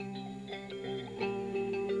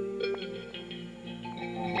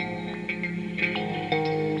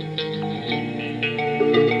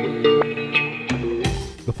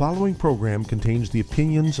following program contains the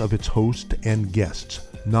opinions of its host and guests,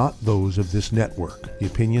 not those of this network. The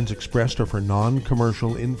opinions expressed are for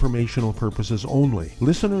non-commercial informational purposes only.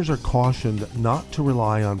 Listeners are cautioned not to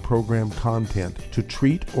rely on program content to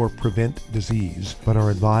treat or prevent disease, but are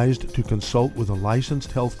advised to consult with a licensed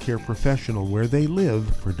healthcare professional where they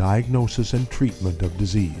live for diagnosis and treatment of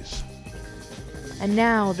disease. And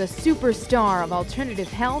now, the superstar of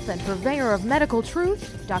alternative health and purveyor of medical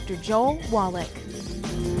truth, Dr. Joel Wallach.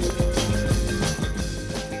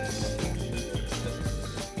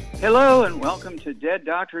 Hello and welcome to Dead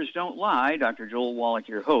Doctors Don't Lie. Dr. Joel Wallach,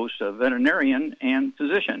 your host, a veterinarian and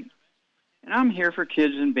physician. And I'm here for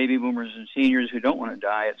kids and baby boomers and seniors who don't want to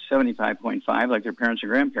die at 75.5 like their parents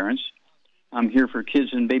and grandparents. I'm here for kids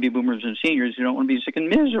and baby boomers and seniors who don't want to be sick and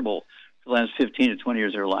miserable for the last 15 to 20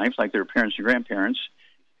 years of their life like their parents and grandparents.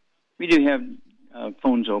 We do have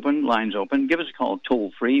phones open, lines open. Give us a call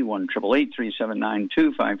toll-free,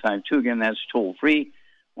 1-888-379-2552. Again, that's toll-free,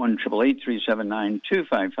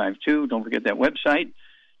 1-888-379-2552. Don't forget that website,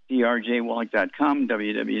 drjwallach.com,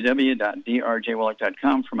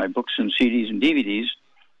 www.drjwallach.com for my books and CDs and DVDs.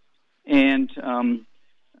 And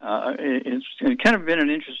it's kind of been an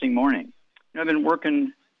interesting morning. I've been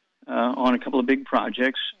working on a couple of big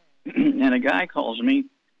projects, and a guy calls me,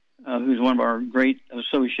 who's one of our great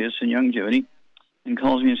associates in Youngevity, and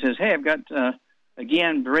calls me and says, hey, I've got a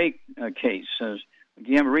Guillain-Barré case, a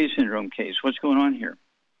Guillain-Barré syndrome case. What's going on here?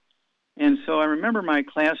 And so I remember my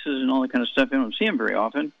classes and all that kind of stuff. I don't see them very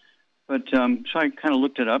often, but so I kind of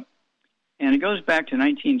looked it up. And it goes back to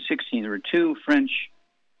 1916. There were two French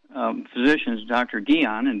physicians, Dr.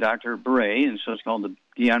 Guillain and Dr. Barré, and so it's called the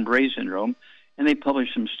Guillain-Barré syndrome. And they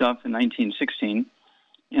published some stuff in 1916.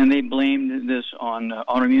 And they blamed this on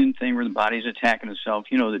autoimmune thing where the body's attacking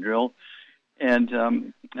itself. You know the drill. And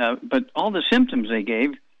but all the symptoms they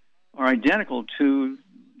gave are identical to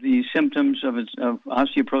the symptoms of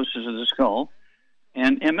osteoporosis of the skull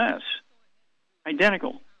and MS.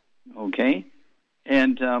 Identical. Okay?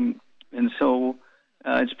 And so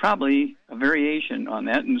it's probably a variation on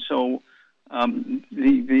that. And so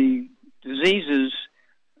the diseases,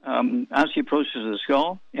 osteoporosis of the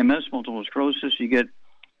skull, MS, multiple sclerosis, you get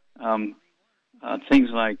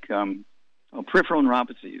things like peripheral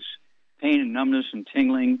neuropathies, pain and numbness and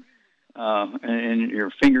tingling in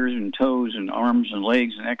your fingers and toes and arms and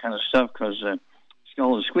legs and that kind of stuff because the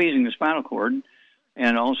skull is squeezing the spinal cord.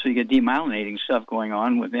 And also you get demyelinating stuff going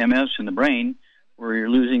on with MS in the brain where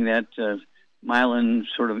you're losing that myelin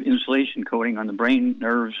sort of insulation coating on the brain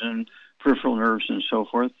nerves and peripheral nerves and so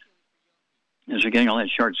forth as you're getting all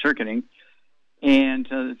that short-circuiting. And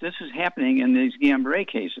this is happening in these Guillain-Barré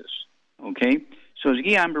cases, okay? So as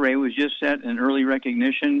Guillain-Barré was just set an early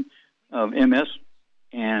recognition of MS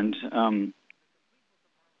and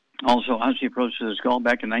also osteoporosis of the skull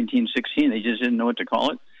back in 1916. They just didn't know what to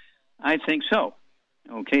call it. I think so.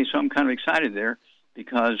 Okay, so I'm kind of excited there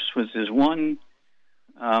because with this one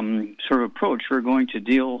sort of approach, we're going to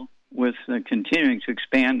deal with continuing to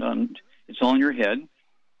expand on It's All in Your Head.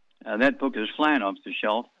 That book is flying off the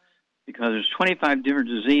shelf because there's 25 different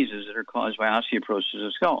diseases that are caused by osteoporosis of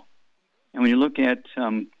the skull. And when you look at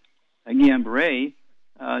Guillain-Barré,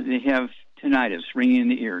 they have tinnitus, ringing in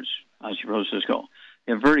the ears, osteoporosis of the skull.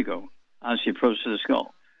 They have vertigo, osteoporosis of the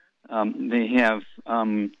skull. They have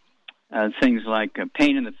things like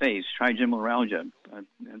pain in the face, trigeminal neuralgia,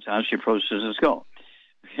 that's osteoporosis of the skull.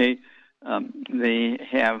 Okay, they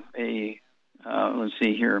have let's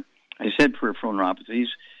see here, I said peripheral neuropathies,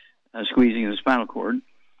 squeezing of the spinal cord.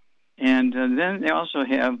 And then they also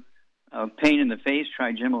have pain in the face,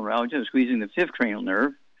 trigeminal neuralgia, squeezing the fifth cranial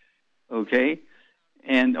nerve. Okay,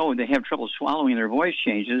 and they have trouble swallowing. Their voice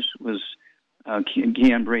changes with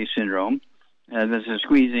Guillain-Barré syndrome. There's a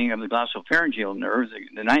squeezing of the glossopharyngeal nerve,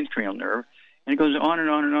 the ninth cranial nerve, and it goes on and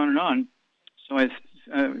on and on and on. So I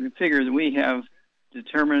figure that we have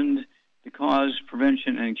determined the cause,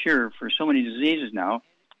 prevention, and cure for so many diseases now.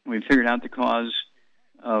 We've figured out the cause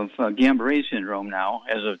of Guillain-Barré syndrome now,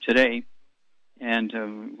 as of today, and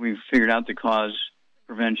we've figured out the cause,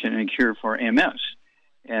 prevention, and cure for MS.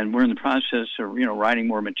 And we're in the process of, writing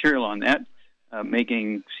more material on that,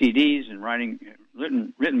 making CDs and writing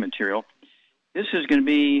written material. This is going to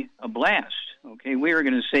be a blast, okay? We are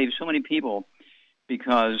going to save so many people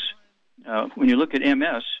because when you look at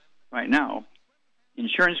MS right now,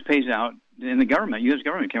 insurance pays out, and the government, U.S.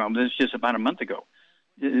 government came out with this just about a month ago.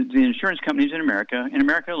 The insurance companies in America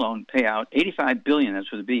alone, pay out $85 billion,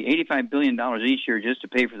 that's what it would be, $85 billion each year just to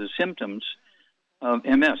pay for the symptoms of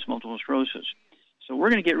MS, multiple sclerosis. So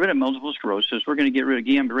we're going to get rid of multiple sclerosis. We're going to get rid of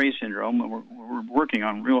Guillain-Barré syndrome. We're working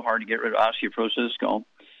on real hard to get rid of osteoporosis of the skull.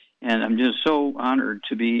 And I'm just so honored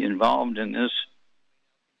to be involved in this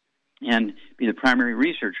and be the primary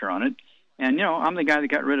researcher on it. And, you know, I'm the guy that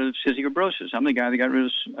got rid of cystic fibrosis. I'm the guy that got rid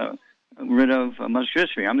of muscular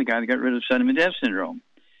dystrophy. I'm the guy that got rid of sudden death syndrome,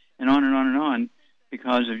 and on and on and on,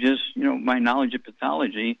 because of just, you know, my knowledge of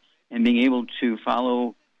pathology and being able to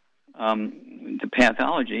follow the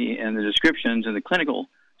pathology and the descriptions and the clinical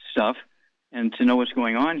stuff and to know what's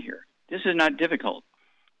going on here. This is not difficult.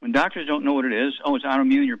 When doctors don't know what it is, it's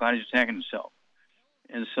autoimmune, your body's attacking itself.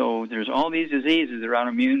 And so there's all these diseases that are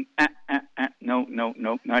autoimmune. No,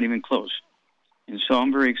 not even close. And so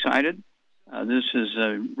I'm very excited. This is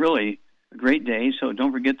really a great day. So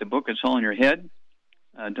don't forget the book, It's All in Your Head.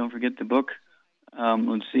 Don't forget the book.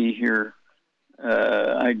 Let's see here.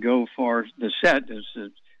 I go for the set. Is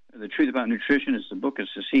The Truth About Nutrition. It's the book.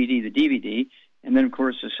 It's the CD, the DVD. And then, of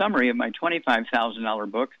course, the summary of my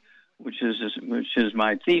 $25,000 book, which is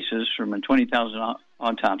my thesis from my 20,000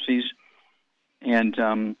 autopsies. And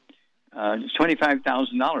it's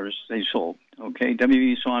 $25,000 they sold. Okay,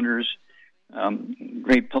 W.E. Saunders,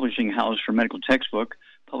 great publishing house for medical textbook,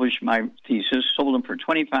 published my thesis, sold them for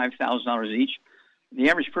 $25,000 each. The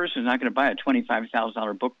average person is not going to buy a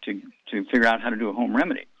 $25,000 book to figure out how to do a home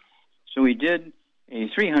remedy. So we did a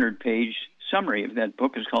 300-page summary of that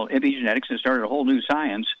book. It's called Epigenetics, and started a whole new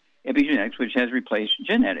science, epigenetics, which has replaced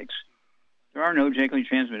genetics. There are no genetically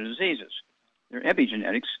transmitted diseases. They're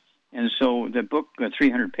epigenetics. And so the book,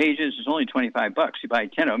 300 pages, is only $25. You buy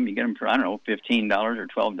 10 of them, you get them for, I don't know, $15 or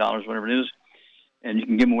 $12, whatever it is. And you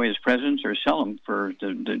can give them away as presents or sell them for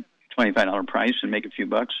the $25 price and make a few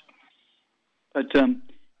bucks. But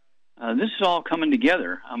this is all coming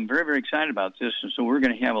together. I'm very, very excited about this. And so we're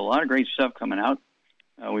going to have a lot of great stuff coming out.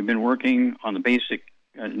 We've been working on the basic,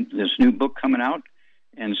 this new book coming out.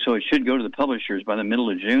 And so it should go to the publishers by the middle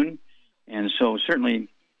of June. And so certainly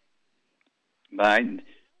by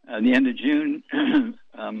the end of June,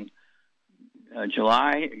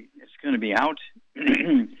 July, it's going to be out,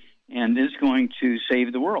 and it's going to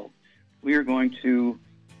save the world. We are going to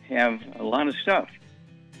have a lot of stuff.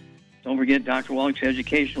 Don't forget Dr. Wallach's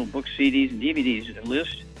educational books, CDs, and DVDs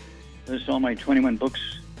list. List all my 21 books,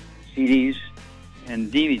 CDs,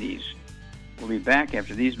 and DVDs. We'll be back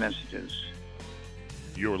after these messages.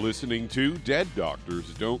 You're listening to Dead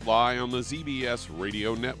Doctors Don't Lie on the ZBS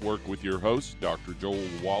Radio Network with your host, Dr. Joel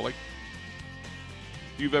Wallach.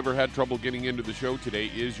 If you've ever had trouble getting into the show,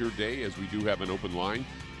 today is your day, as we do have an open line.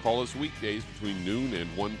 Call us weekdays between noon and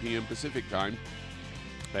 1 p.m. Pacific Time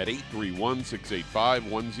at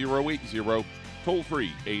 831-685-1080. Toll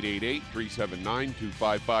free,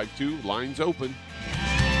 888-379-2552. Lines open.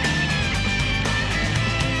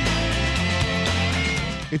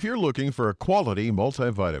 If you're looking for a quality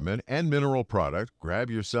multivitamin and mineral product, grab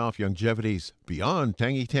yourself Youngevity's Beyond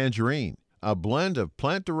Tangy Tangerine, a blend of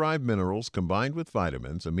plant-derived minerals combined with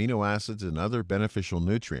vitamins, amino acids, and other beneficial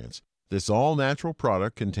nutrients. This all-natural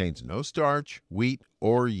product contains no starch, wheat,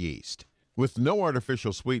 or yeast, with no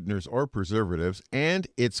artificial sweeteners or preservatives, and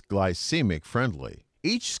it's glycemic friendly.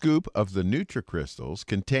 Each scoop of the NutriCrystals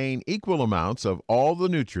contain equal amounts of all the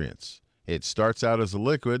nutrients. It starts out as a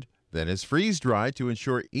liquid, then is freeze-dried to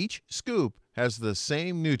ensure each scoop has the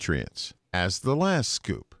same nutrients as the last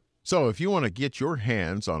scoop. So if you want to get your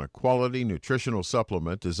hands on a quality nutritional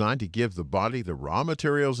supplement designed to give the body the raw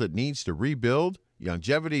materials it needs to rebuild,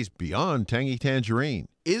 Youngevity's Beyond Tangy Tangerine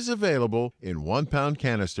is available in 1-pound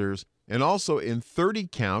canisters and also in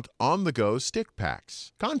 30-count on-the-go stick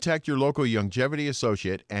packs. Contact your local Youngevity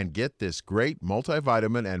associate and get this great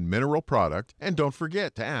multivitamin and mineral product. And don't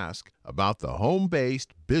forget to ask about the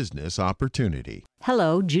home-based business opportunity.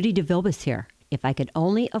 Hello, Judy DeVilbus here. If I could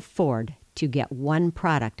only afford to get one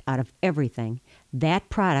product out of everything, that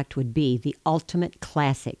product would be the Ultimate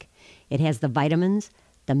Classic. It has the vitamins,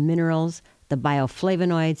 the minerals, the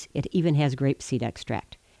bioflavonoids. It even has grapeseed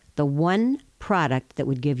extract. The one product that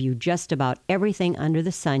would give you just about everything under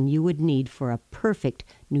the sun you would need for a perfect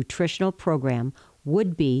nutritional program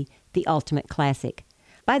would be the Ultimate Classic.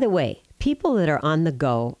 By the way, people that are on the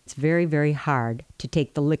go, it's very, very hard to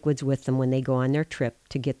take the liquids with them when they go on their trip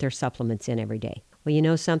to get their supplements in every day. Well, you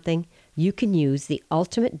know something? You can use the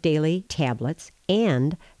Ultimate Daily tablets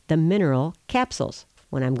and the mineral capsules.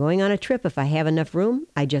 When I'm going on a trip, if I have enough room,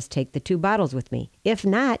 I just take the 2 bottles with me. If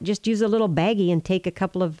not, just use a little baggie and take a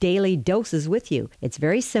couple of daily doses with you. It's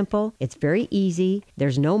very simple. It's very easy.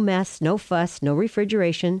 There's no mess, no fuss, no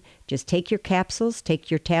refrigeration. Just take your capsules,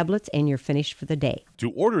 take your tablets, and you're finished for the day.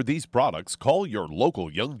 To order these products, call your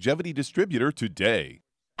local Youngevity distributor today.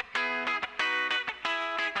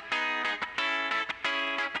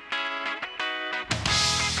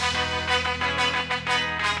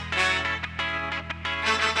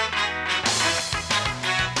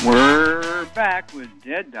 with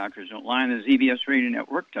Dead Doctors Don't Lie on the ZBS Radio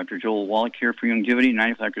Network. Dr. Joel Wallach here for Youngevity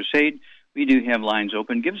 95 Crusade. We do have lines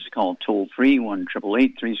open. Give us a call toll-free,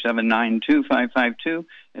 1-888-379-2552.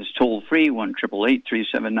 It's toll-free,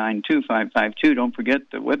 1-888-379-2552. Don't forget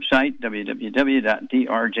the website,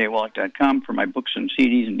 www.drjwallach.com, for my books and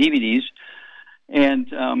CDs and DVDs.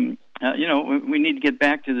 And, we need to get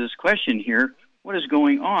back to this question here. What is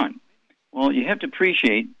going on? Well, you have to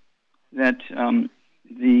appreciate that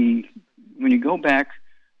when you go back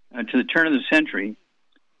to the turn of the century,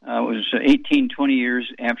 it was 18, 20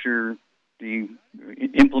 years after the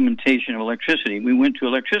implementation of electricity, we went to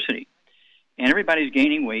electricity. And everybody's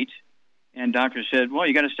gaining weight, and doctors said, well,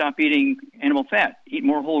 you got to stop eating animal fat, eat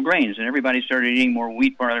more whole grains. And everybody started eating more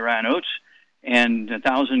wheat, barley, rye, and oats. And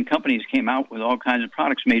 1,000 companies came out with all kinds of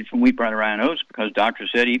products made from wheat, barley, rye, and oats because doctors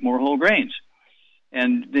said eat more whole grains.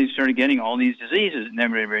 And they started getting all these diseases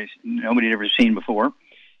nobody had ever seen before.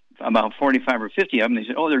 About 45 or 50 of them, they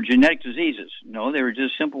said, oh, they're genetic diseases. No, they were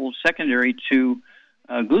just simple secondary to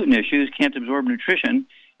gluten issues, can't absorb nutrition,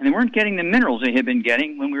 and they weren't getting the minerals they had been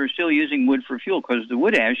getting when we were still using wood for fuel, because the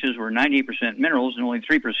wood ashes were 98% minerals and only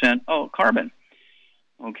 3% carbon.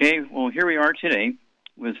 Okay, well, here we are today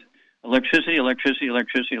with electricity,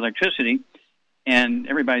 and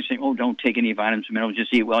everybody's saying, oh, don't take any vitamins and minerals,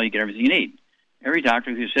 just eat well, you get everything you need. Every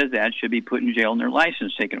doctor who says that should be put in jail and their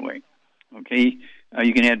license taken away. Okay,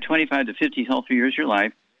 you can add 25 to 50 healthy years of your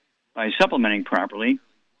life by supplementing properly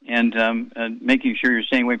and making sure you're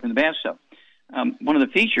staying away from the bad stuff. One of the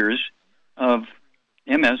features of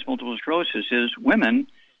MS, multiple sclerosis, is women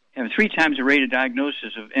have 3 times the rate of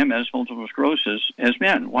diagnosis of MS, multiple sclerosis, as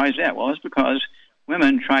men. Why is that? Well, it's because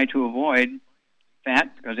women try to avoid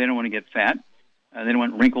fat because they don't want to get fat. They don't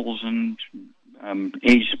want wrinkles and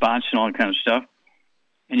age spots and all that kind of stuff.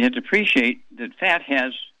 And you have to appreciate that fat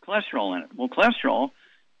has cholesterol in it. Well, cholesterol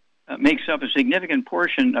makes up a significant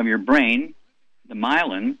portion of your brain, the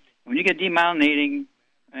myelin. When you get demyelinating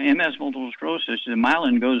MS, multiple sclerosis, the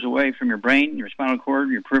myelin goes away from your brain, your spinal cord,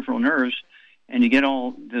 your peripheral nerves, and you get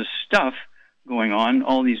all this stuff going on,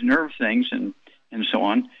 all these nerve things and so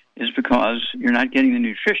on, is because you're not getting the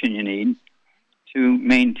nutrition you need to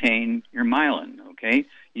maintain your myelin, okay?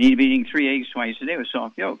 You need to be eating 3 eggs twice a day with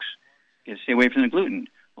soft yolks. You stay away from the gluten.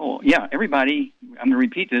 Oh, yeah, everybody, I'm going to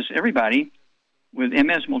repeat this, everybody with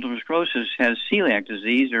MS, multiple sclerosis, has celiac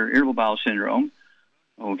disease or irritable bowel syndrome,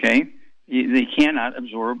 okay? They cannot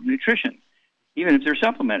absorb nutrition, even if they're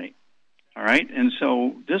supplementing, all right? And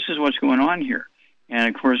so this is what's going on here. And,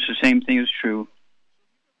 of course, the same thing is true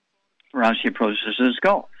for osteoporosis of the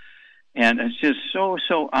skull. And it's just so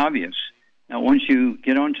obvious. Now, once you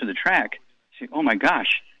get onto the track, you say, oh, my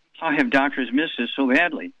gosh, how have doctors missed this so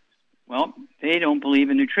badly? Well, they don't believe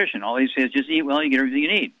in nutrition. All they say is just eat well, you get everything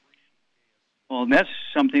you need. Well, that's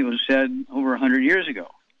something that was said over 100 years ago,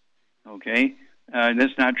 okay?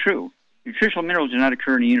 That's not true. Nutritional minerals do not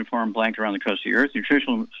occur in a uniform blanket around the crust of the earth.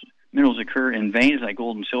 Nutritional minerals occur in veins like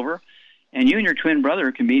gold and silver. And you and your twin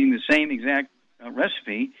brother can be eating the same exact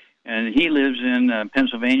recipe, and he lives in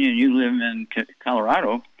Pennsylvania and you live in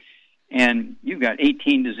Colorado, and you've got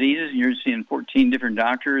 18 diseases, and you're seeing 14 different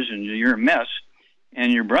doctors, and you're a mess,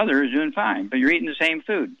 and your brother is doing fine, but you're eating the same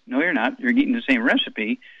food. No, you're not. You're eating the same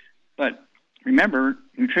recipe, but remember,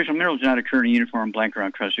 nutritional minerals do not occur in a uniform blanket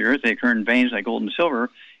around the crust of the earth. They occur in veins like gold and silver,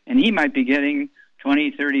 and he might be getting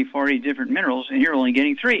 20, 30, 40 different minerals, and you're only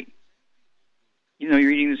getting 3, even though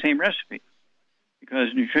you're eating the same recipe,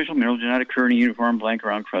 because nutritional minerals do not occur in a uniform blanket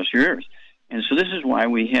around the crust of the earth. And so this is why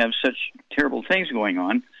we have such terrible things going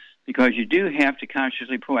on, because you do have to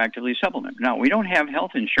consciously, proactively supplement. Now, we don't have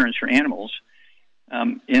health insurance for animals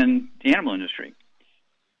in the animal industry.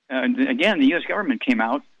 Again, the U.S. government came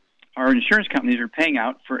out. Our insurance companies are paying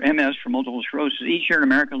out for MS, for multiple sclerosis, each year in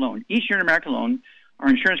America alone. Each year in America alone, our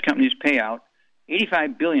insurance companies pay out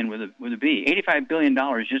 $85 billion with a B, $85 billion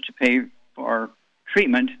just to pay for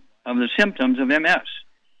treatment of the symptoms of MS.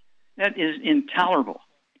 That is intolerable.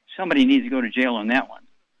 Somebody needs to go to jail on that one,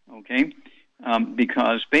 okay?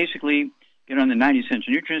 Because basically, get on the 90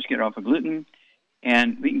 essential nutrients, get off of gluten,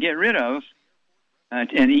 and we can get rid of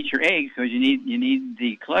and eat your eggs, because you need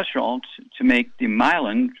the cholesterol to make the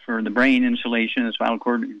myelin for the brain insulation, the spinal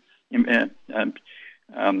cord insulation,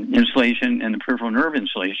 and the peripheral nerve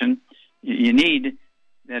insulation. You need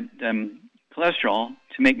that cholesterol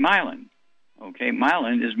to make myelin. Okay,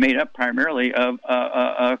 myelin is made up primarily of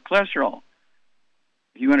cholesterol.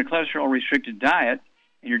 If you want a cholesterol-restricted diet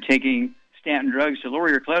and you're taking statin drugs to lower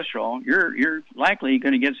your cholesterol, you're likely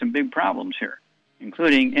going to get some big problems here,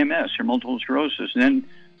 including MS or multiple sclerosis. And then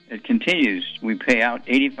it continues. We pay out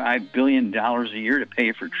 $85 billion a year to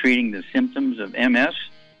pay for treating the symptoms of MS.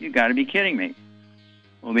 You've got to be kidding me.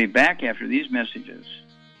 We'll be back after these messages.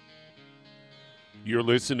 You're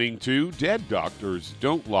listening to Dead Doctors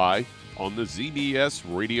Don't Lie on the ZBS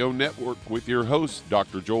Radio Network with your host,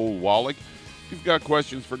 Dr. Joel Wallach. If you've got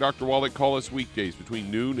questions for Dr. Wallach, call us weekdays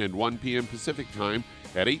between noon and 1 p.m. Pacific Time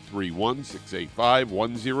at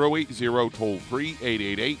 831-685-1080, toll free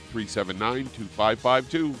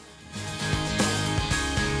 888-379-2552.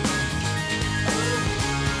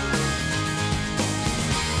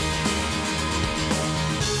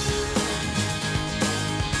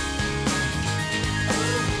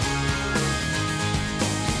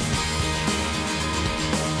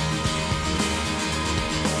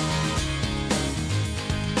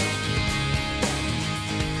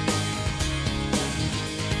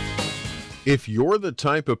 If you're the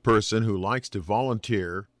type of person who likes to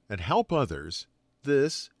volunteer and help others,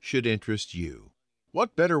 this should interest you.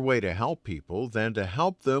 What better way to help people than to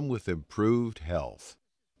help them with improved health?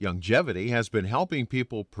 Youngevity has been helping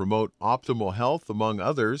people promote optimal health among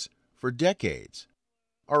others for decades.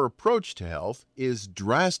 Our approach to health is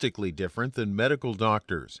drastically different than medical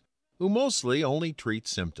doctors, who mostly only treat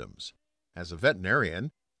symptoms. As a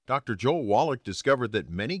veterinarian, Dr. Joel Wallach discovered that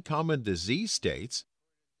many common disease states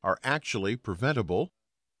are actually preventable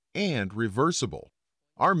and reversible.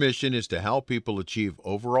 Our mission is to help people achieve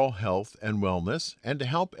overall health and wellness and to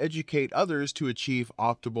help educate others to achieve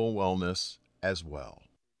optimal wellness as well.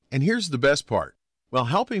 And here's the best part. While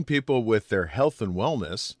helping people with their health and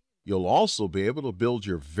wellness, you'll also be able to build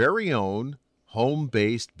your very own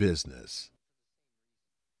home-based business.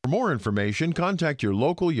 For more information, contact your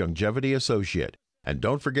local Youngevity associate. And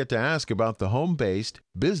don't forget to ask about the home-based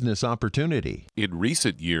business opportunity. In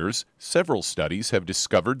recent years, several studies have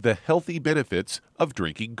discovered the healthy benefits of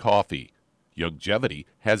drinking coffee. Youngevity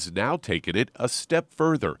has now taken it a step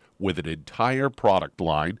further with an entire product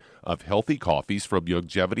line of healthy coffees from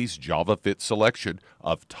Youngevity's JavaFit selection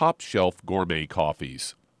of top-shelf gourmet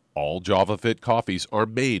coffees. All JavaFit coffees are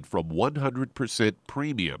made from 100%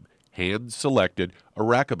 premium, hand-selected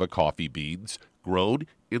Arabica coffee beans grown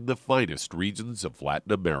in the finest regions of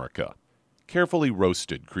Latin America. Carefully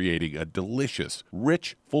roasted, creating a delicious,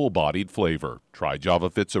 rich, full-bodied flavor. Try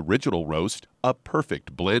JavaFit's original roast, a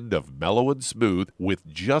perfect blend of mellow and smooth with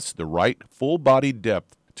just the right full-bodied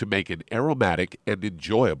depth to make an aromatic and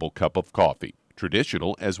enjoyable cup of coffee.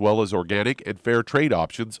 Traditional as well as organic and fair trade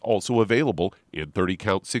options also available in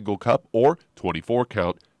 30-count single cup or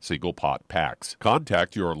 24-count single pot packs.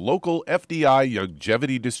 Contact your local FDI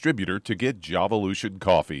Youngevity distributor to get Javalution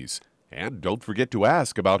coffees. And don't forget to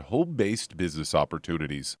ask about home-based business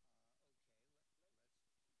opportunities.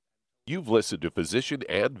 You've listened to physician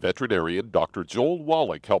and veterinarian Dr. Joel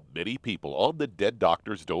Wallach help many people on the Dead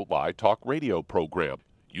Doctors Don't Lie talk radio program.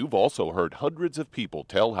 You've also heard hundreds of people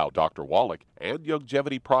tell how Dr. Wallach and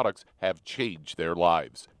Youngevity products have changed their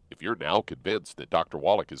lives. If you're now convinced that Dr.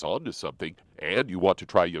 Wallach is onto something and you want to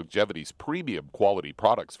try Youngevity's premium quality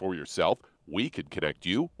products for yourself, we can connect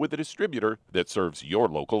you with a distributor that serves your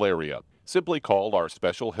local area. Simply call our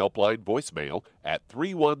special helpline voicemail at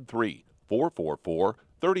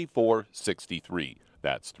 313-444-3463.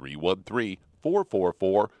 That's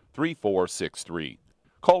 313-444-3463.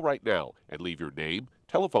 Call right now and leave your name,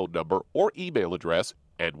 telephone number, or email address,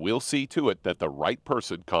 and we'll see to it that the right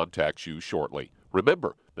person contacts you shortly.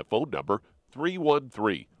 Remember, the phone number,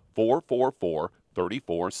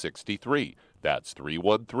 313-444-3463. That's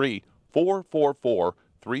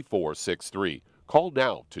 313-444-3463. Call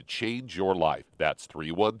now to change your life. That's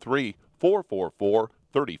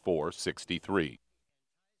 313-444-3463.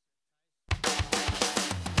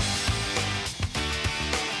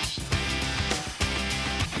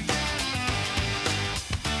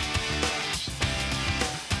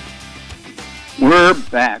 We're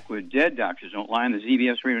back with Dead Doctors Don't Lie on the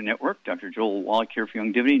ZBS Radio Network. Dr. Joel Wallach here for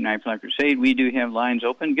Youngevity, Knife Life Crusade. We do have lines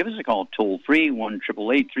open. Give us a call toll-free,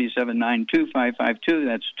 1-888-379-2552.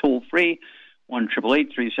 That's toll-free,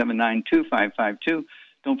 1-888-379-2552.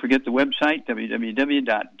 Don't forget the website,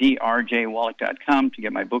 www.drjwallach.com, to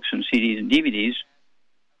get my books and CDs and DVDs.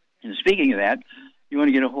 And speaking of that, you want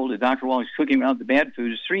to get a hold of Dr. Wallach's Cooking Without the Bad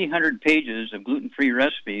Foods, 300 pages of gluten-free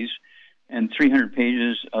recipes, and 300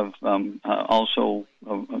 pages of also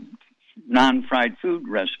non-fried food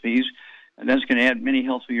recipes. And that's going to add many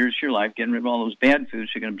healthful years to your life, getting rid of all those bad foods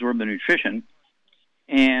so you can absorb the nutrition.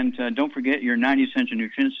 And don't forget your 90 Essential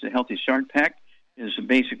Nutrients, the Healthy Start Pack, is a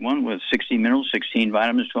basic one with 60 minerals, 16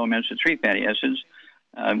 vitamins, 12 minutes, and 3 fatty acids.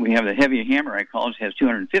 We have the Heavy Hammer, I call it. It has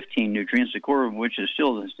 215 nutrients, the core of which is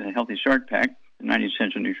still the Healthy Start Pack, the 90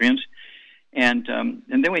 Essential Nutrients. And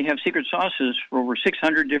then we have secret sauces for over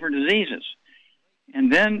 600 different diseases.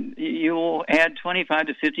 And then you'll add 25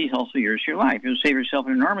 to 50 healthy years to your life. You'll save yourself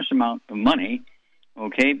an enormous amount of money,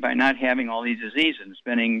 okay, by not having all these diseases and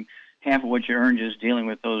spending half of what you earn just dealing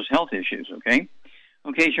with those health issues, okay?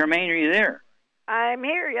 Okay, Charmaine, are you there? I'm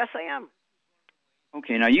here. Yes, I am.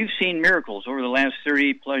 Okay, now you've seen miracles over the last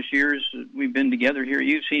 30-plus years we've been together here.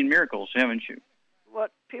 You've seen miracles, haven't you?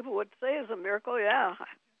 What people would say is a miracle, yeah.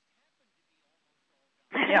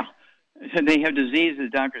 Yeah. They have diseases. The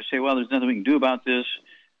doctors say, well, there's nothing we can do about this.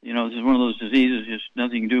 You know, this is one of those diseases, just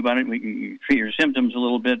nothing you can do about it. We can treat your symptoms a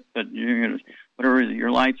little bit, but you're gonna, whatever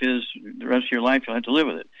your life is, the rest of your life, you'll have to live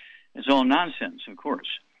with it. It's all nonsense, of course.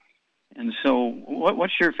 And so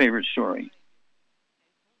what's your favorite story?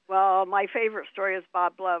 Well, my favorite story is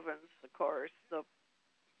Bob Blevins, of course,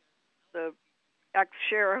 the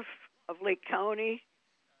ex-sheriff of Lake County,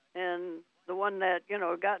 and the one that, you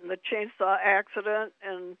know, got in the chainsaw accident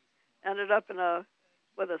and ended up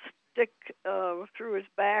with a stick through his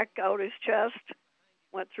back, out his chest,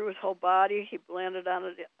 went through his whole body. He landed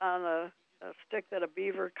on a stick that a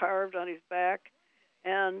beaver carved on his back.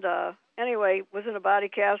 And anyway, was in a body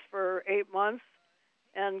cast for 8 months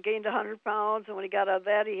and gained 100 pounds. And when he got out of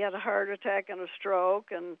that, he had a heart attack and a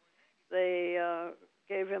stroke. And they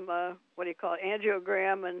gave him a,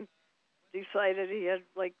 angiogram, and decided he had,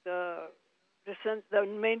 like, the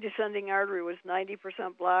main descending artery was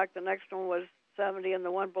 90% blocked. The next one was 70, and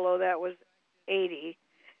the one below that was 80.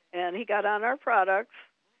 And he got on our products.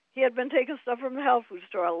 He had been taking stuff from the health food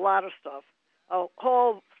store, a lot of stuff, a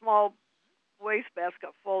whole small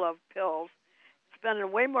wastebasket full of pills,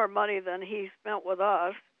 spending way more money than he spent with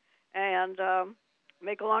us. And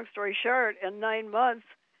make a long story short, in 9 months,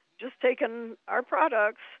 just taking our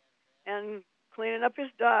products and cleaning up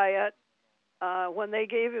his diet. When they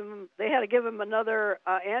had to give him another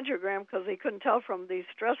angiogram because they couldn't tell from the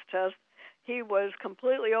stress test. He was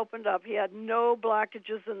completely opened up. He had no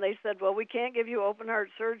blockages, and they said, well, we can't give you open heart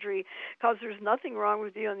surgery because there's nothing wrong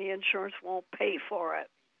with you, and the insurance won't pay for it.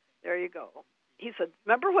 There you go. He said,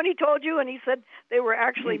 remember when he told you, and he said they were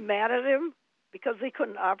actually mad at him because they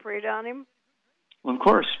couldn't operate on him? Well, of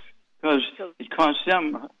course, because it cost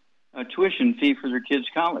them a tuition fee for their kids'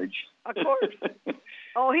 college. Of course.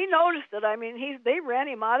 Oh, he noticed it. I mean, they ran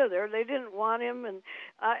him out of there. They didn't want him, and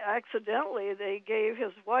accidentally they gave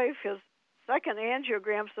his wife his second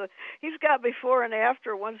angiogram. So he's got before and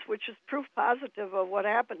after ones, which is proof positive of what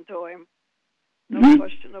happened to him. No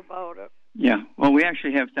question about it. Yeah. Well, we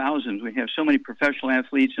actually have thousands. We have so many professional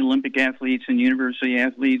athletes and Olympic athletes and university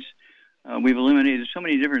athletes. We've eliminated so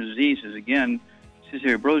many different diseases. Again,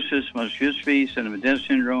 cystic fibrosis, muscular dystrophy, Sennett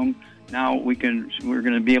syndrome. Now we're going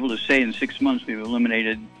to be able to say in 6 months we've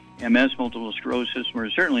eliminated MS, multiple sclerosis. We're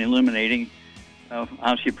certainly eliminating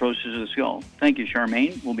osteoporosis of the skull. Thank you,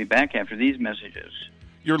 Charmaine. We'll be back after these messages.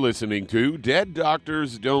 You're listening to Dead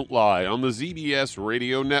Doctors Don't Lie on the ZBS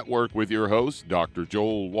Radio Network with your host, Dr.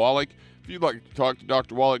 Joel Wallach. If you'd like to talk to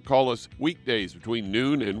Dr. Wallach, call us weekdays between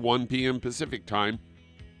noon and 1 p.m. Pacific Time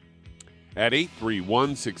at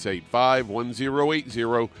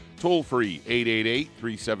 831-685-1080, toll free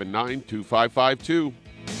 888-379-2552.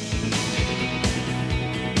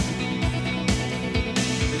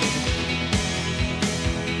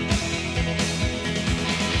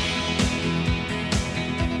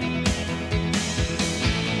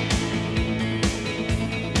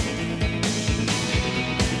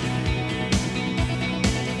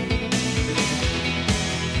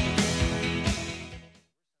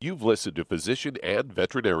 You've listened to physician and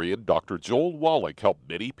veterinarian Dr. Joel Wallach help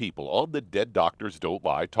many people on the Dead Doctors Don't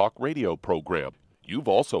Lie talk radio program. You've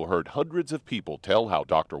also heard hundreds of people tell how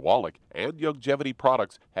Dr. Wallach and Youngevity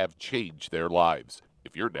products have changed their lives.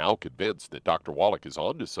 If you're now convinced that Dr. Wallach is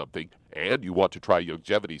onto something and you want to try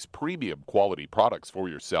Youngevity's premium quality products for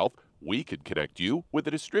yourself, we can connect you with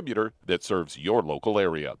a distributor that serves your local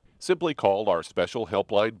area. Simply call our special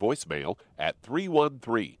helpline voicemail at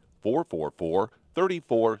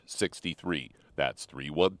 313-444-3463. That's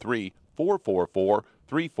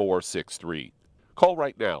 313-444-3463. Call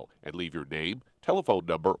right now and leave your name, telephone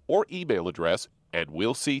number, or email address, and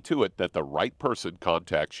we'll see to it that the right person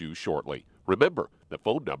contacts you shortly. Remember, the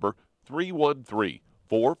phone number,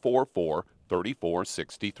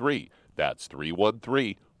 313-444-3463. That's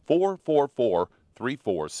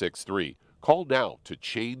 313-444-3463. Call now to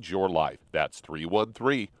change your life. That's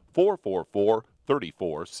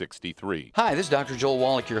 313-444-3463. Hi, this is Dr. Joel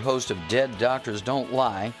Wallach, your host of Dead Doctors Don't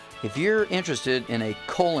Lie. If you're interested in a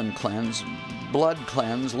colon cleanse, blood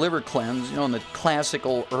cleanse, liver cleanse, in the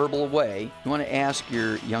classical herbal way, you want to ask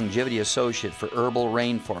your Youngevity associate for Herbal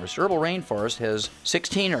Rainforest. Herbal Rainforest has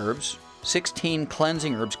 16 herbs, 16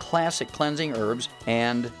 cleansing herbs, classic cleansing herbs,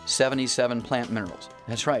 and 77 plant minerals.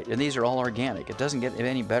 That's right, and these are all organic. It doesn't get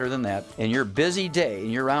any better than that. In your busy day,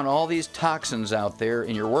 and you're around all these toxins out there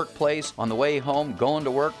in your workplace, on the way home, going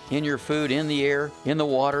to work, in your food, in the air, in the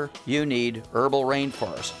water, you need Herbal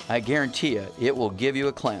Rainforest. I guarantee you, it will give you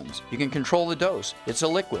a cleanse. You can control the dose. It's a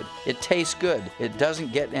liquid. It tastes good. It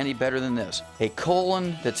doesn't get any better than this. A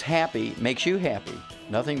colon that's happy makes you happy.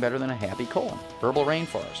 Nothing better than a happy colon. Herbal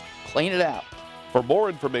Rainforest. Clean it out. For more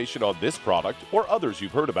information on this product or others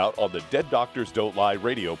you've heard about on the Dead Doctors Don't Lie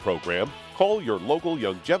radio program, call your local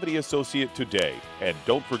Youngevity associate today. And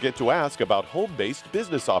don't forget to ask about home-based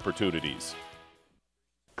business opportunities.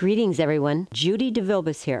 Greetings, everyone. Judy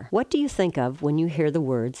DeVilbus here. What do you think of when you hear the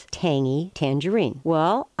words tangy tangerine?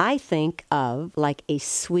 Well, I think of like a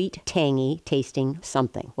sweet, tangy tasting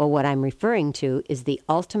something. Well, what I'm referring to is the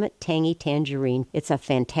Ultimate Tangy Tangerine. It's a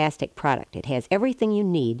fantastic product. It has everything you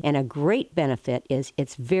need, and a great benefit is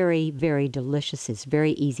it's very, very delicious. It's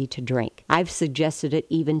very easy to drink. I've suggested it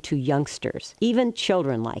even to youngsters. Even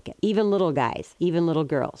children like it. Even little guys. Even little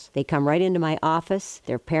girls. They come right into my office.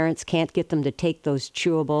 Their parents can't get them to take those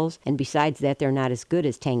chewable, and besides that, they're not as good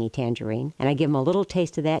as Tangy Tangerine. And I give them a little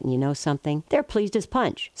taste of that, and you know something? They're pleased as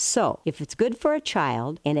punch. So, if it's good for a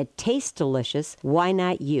child and it tastes delicious, why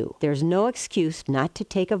not you? There's no excuse not to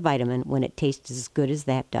take a vitamin when it tastes as good as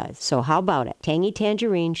that does. So how about it? Tangy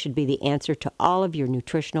Tangerine should be the answer to all of your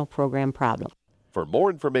nutritional program problems. For more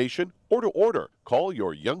information or to order, call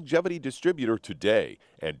your Youngevity distributor today.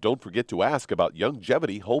 And don't forget to ask about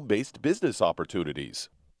Youngevity home-based business opportunities.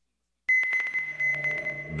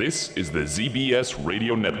 This is the ZBS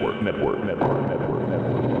Radio Network.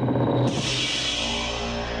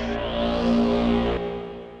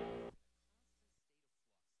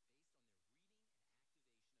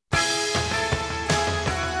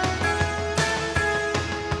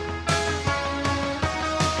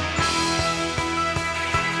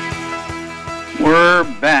 We're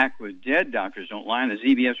back with Dead Doctors Don't Lie on the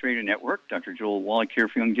ZBS Radio Network. Dr. Joel Wallach here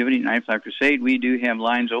for Youngevity, 95 Crusade. We do have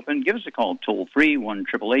lines open. Give us a call toll-free,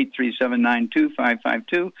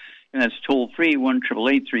 1-888-379-2552. And that's toll-free,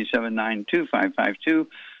 1-888-379-2552.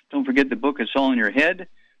 Don't forget the book, It's All in Your Head.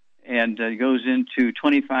 And it goes into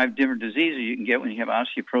 25 different diseases you can get when you have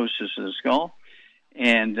osteoporosis of the skull.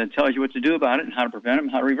 And it tells you what to do about it and how to prevent them,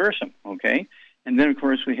 how to reverse them, okay? And then, of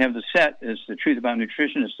course, we have the set. It's The Truth About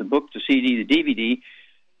Nutrition. It's the book, the CD, the DVD.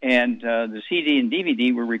 And the CD and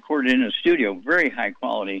DVD were recorded in a studio, very high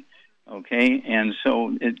quality, okay? And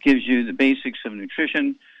so it gives you the basics of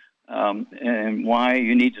nutrition and why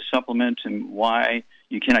you need to supplement and why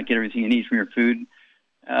you cannot get everything you need from your food.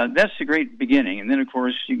 That's the great beginning. And then, of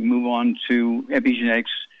course, you can move on to epigenetics,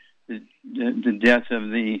 the death of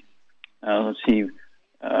the,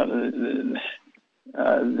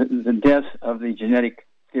 the death of the genetic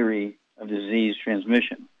theory of disease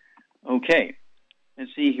transmission. Okay, let's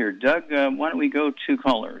see here. Doug, why don't we go to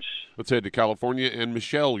callers? Let's head to California. And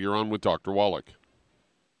Michelle, you're on with Dr. Wallach.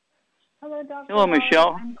 Hello, Dr. Hello, Wallach.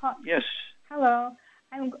 Michelle. Yes. Hello.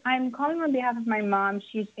 I'm calling on behalf of my mom.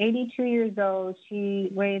 She's 82 years old. She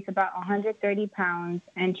weighs about 130 pounds,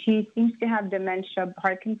 and she seems to have dementia,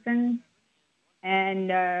 Parkinson's,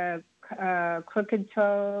 and crooked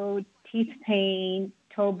toe, teeth pain,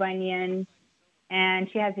 toe bunion, and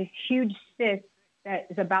she has a huge cyst that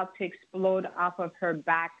is about to explode off of her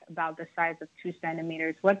back, about the size of 2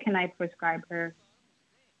 centimeters. What can I prescribe her?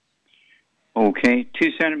 Okay,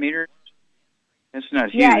 2 centimeters. That's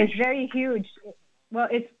not huge. Yeah, it's very huge. Well,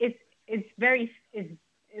 it's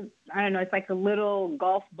I don't know. It's like a little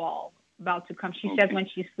golf ball about to come. She says when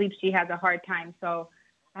she sleeps she has a hard time. So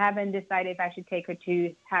I haven't decided if I should take her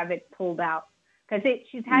to have it pulled out. Because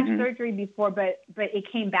she's had surgery before, but it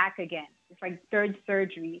came back again. It's like third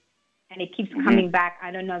surgery, and it keeps coming back.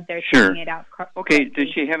 I don't know if they're taking it out. Okay. Does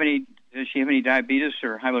she have any diabetes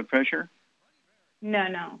or high blood pressure?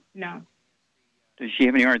 No. Does she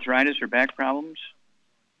have any arthritis or back problems?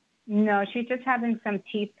 No, she's just having some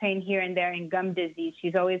teeth pain here and there and gum disease.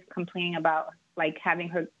 She's always complaining about like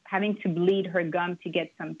having to bleed her gum to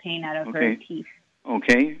get some pain out of her teeth.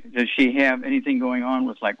 Okay. Does she have anything going on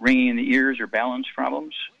with like ringing in the ears or balance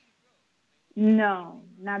problems? No,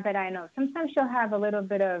 not that I know. Sometimes she'll have a little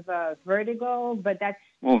bit of vertigo, but that's...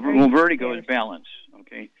 Well, vertigo is balance.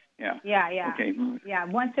 Okay. Yeah. Yeah. Okay. Yeah,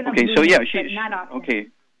 once in a blue moon, but she's not often. Okay.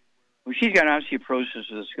 Well, she's got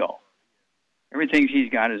osteoporosis of the skull. Everything she's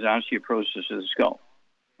got is osteoporosis of the skull.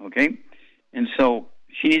 Okay? And so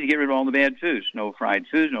she needs to get rid of all the bad foods. No fried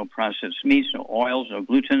foods, no processed meats, no oils, no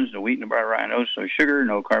glutens, no wheat, no butter, rhinos, no sugar,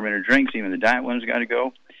 no carbonated drinks. Even the diet one's got to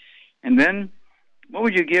go. And then, what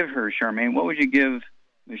would you give her, Charmaine? What would you give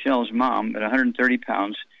Michelle's mom, at 130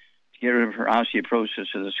 pounds, to get rid of her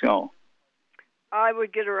osteoporosis of the skull? I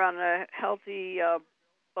would get her on a healthy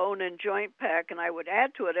bone and joint pack, and I would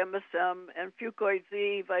add to it MSM and Fucoid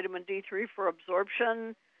Z, vitamin D3 for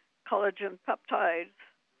absorption, collagen peptides,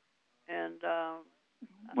 and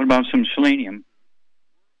what about some selenium?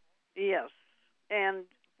 Yes, and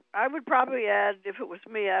I would probably add, if it was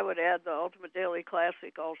me, I would add the Ultimate Daily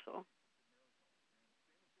Classic also.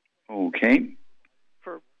 Okay.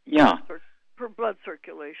 For blood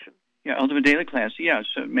circulation. Yeah, Ultimate Daily Classic. Yeah,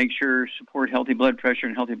 so make sure support healthy blood pressure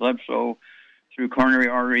and healthy blood flow through coronary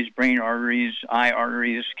arteries, brain arteries, eye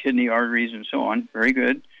arteries, kidney arteries, and so on. Very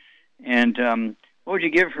good. And what would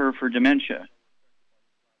you give her for dementia?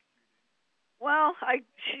 Well,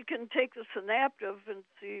 she can take the Synaptive and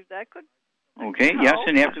see if that could. Okay, yes,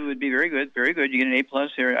 Synaptive would be very good. Very good. You get an A+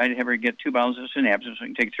 there. I'd have her get 2 bottles of Synaptive, so I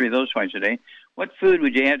can take 3 of those twice a day. What food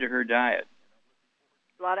would you add to her diet?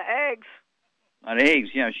 A lot of eggs. A lot of eggs,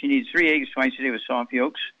 yeah. She needs 3 eggs twice a day with soft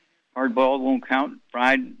yolks. Hard-boiled won't count.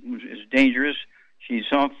 Fried is dangerous. She needs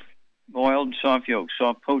soft-boiled, soft yolks,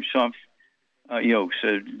 soft-poached, soft yolks.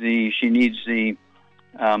 She needs the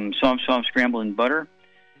soft scrambled in butter.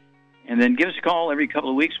 And then give us a call every couple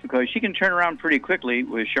of weeks, because she can turn around pretty quickly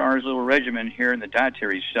with Char's little regimen here and the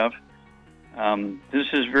dietary stuff. This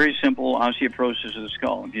is very simple osteoporosis of the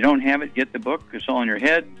skull. If you don't have it, get the book. It's all in your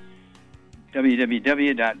head.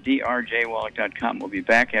 www.drjwallach.com. We'll be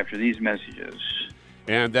back after these messages.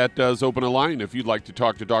 And that does open a line. If you'd like to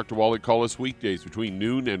talk to Dr. Wallach, call us weekdays between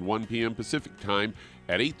noon and 1 p.m. Pacific time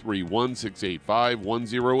at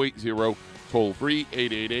 831-685-1080. Toll free,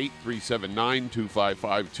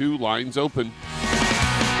 888-379-2552. Lines open.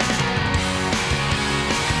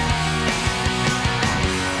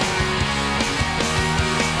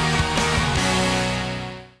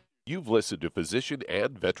 You've listened to physician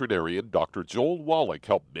and veterinarian Dr. Joel Wallach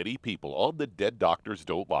help many people on the Dead Doctors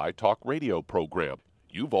Don't Lie talk radio program.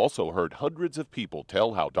 You've also heard hundreds of people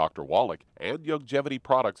tell how Dr. Wallach and Youngevity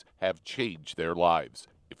products have changed their lives.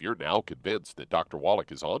 If you're now convinced that Dr.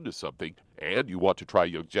 Wallach is onto something and you want to try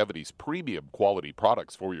Youngevity's premium quality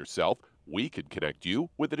products for yourself, we can connect you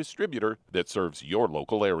with a distributor that serves your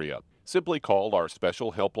local area. Simply call our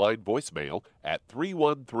special helpline voicemail at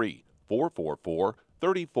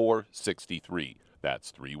 313-444-3463.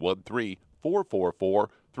 That's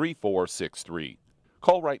 313-444-3463.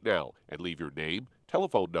 Call right now and leave your name,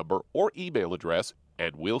 telephone number, or email address,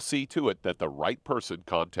 and we'll see to it that the right person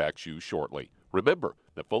contacts you shortly. Remember,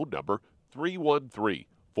 the phone number,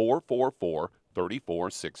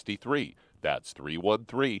 313-444-3463. That's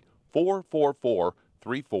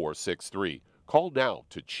 313-444-3463. Call now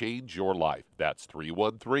to change your life. That's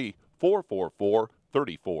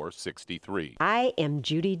 313-444-3463. I am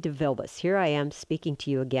Judy DeVilbus. Here I am speaking to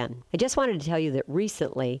you again. I just wanted to tell you that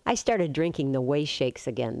recently I started drinking the Whey Shakes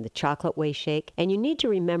again, the chocolate Whey Shake. And you need to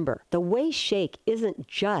remember, the Whey Shake isn't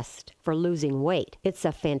just for losing weight. It's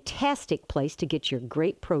a fantastic place to get your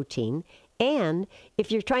great protein. And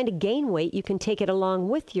if you're trying to gain weight, you can take it along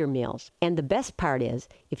with your meals. And the best part is,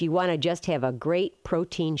 if you want to just have a great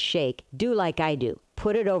protein shake, do like I do.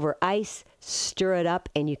 Put it over ice, stir it up,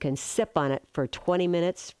 and you can sip on it for 20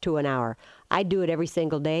 minutes to an hour. I do it every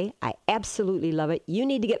single day. I absolutely love it. You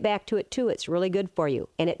need to get back to it too. It's really good for you.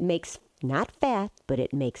 And it makes not fat, but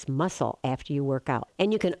it makes muscle after you work out.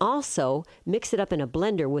 And you can also mix it up in a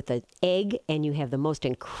blender with an egg, and you have the most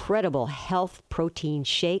incredible health protein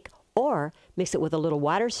shake. Or mix it with a little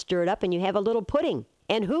water, stir it up, and you have a little pudding.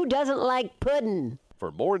 And who doesn't like pudding?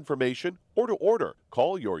 For more information or to order,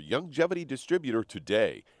 call your Youngevity distributor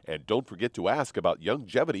today. And don't forget to ask about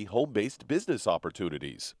Youngevity home-based business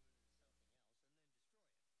opportunities.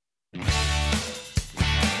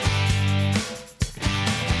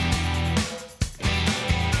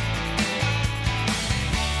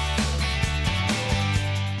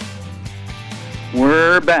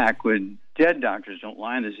 We're back with Dead Doctors Don't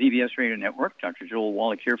Lie on the ZBS Radio Network. Dr. Joel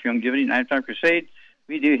Wallach here for Youngevity, 9 O'Clock Crusade.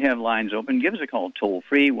 We do have lines open. Give us a call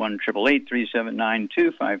toll-free,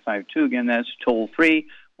 1-888-379-2552. Again, that's toll-free,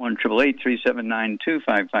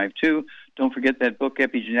 1-888-379-2552. Don't forget that book,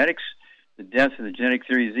 Epigenetics, The Death of the Genetic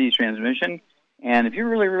Theory of Disease Transmission. And if you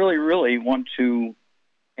really, really, really want to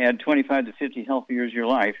add 25 to 50 healthy years of your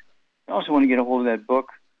life, you also want to get a hold of that book,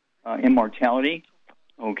 Immortality.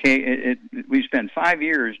 Okay, we spent 5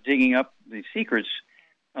 years digging up the secrets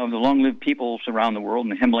of the long-lived peoples around the world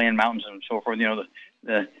in the Himalayan mountains and so forth. You know,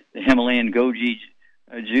 the Himalayan goji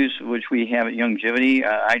juice, which we have at Youngevity.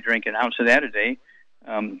 I drink an ounce of that a day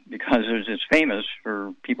because it's famous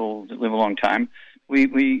for people that live a long time.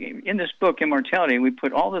 We in this book, Immortality, we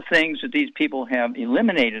put all the things that these people have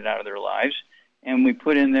eliminated out of their lives and we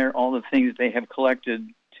put in there all the things that they have collected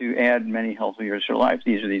to add many healthy years to their life.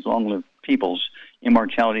 These are these long-lived people's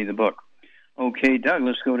Immortality, the book. Okay, Doug,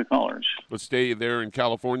 let's go to callers. Let's stay there in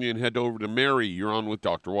California and head over to Mary. You're on with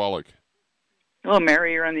Dr. Wallach. Hello,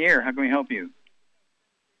 Mary. You're on the air. How can we help you?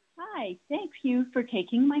 Hi. Thank you for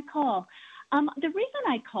taking my call. The reason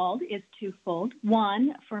I called is twofold.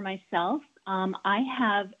 One, for myself, I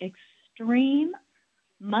have extreme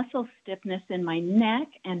muscle stiffness in my neck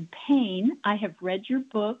and pain. I have read your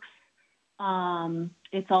books.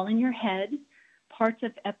 It's All in Your Head, parts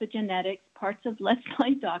of Epigenetics, parts of Let's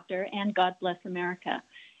Play Doctor, and God Bless America.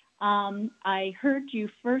 I heard you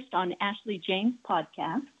first on Ashley James'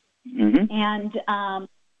 podcast, and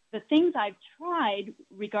the things I've tried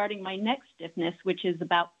regarding my neck stiffness, which is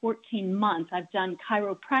about 14 months, I've done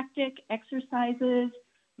chiropractic exercises,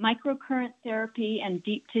 microcurrent therapy, and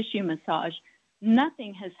deep tissue massage.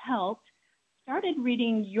 Nothing has helped. Started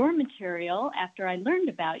reading your material after I learned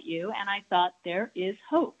about you, and I thought there is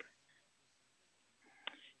hope.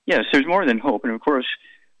 Yes, there's more than hope. And, of course,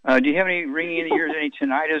 do you have any ringing in the ears, any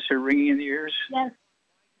tinnitus or ringing in the ears? Yes,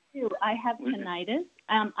 I do. I have tinnitus.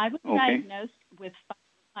 I was diagnosed with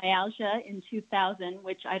fibromyalgia in 2000,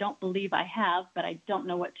 which I don't believe I have, but I don't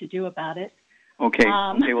know what to do about it. Okay.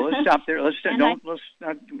 Well, let's stop there. Let's not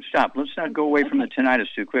stop. Let's not go away from the tinnitus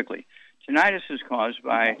too quickly. Tinnitus is caused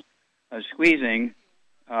by a squeezing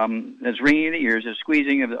that's ringing in the ears, a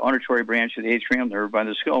squeezing of the auditory branch of the atrial nerve by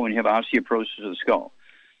the skull when you have osteoporosis of the skull.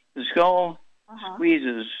 The skull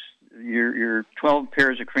squeezes your 12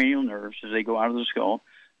 pairs of cranial nerves as they go out of the skull.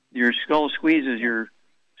 Your skull squeezes your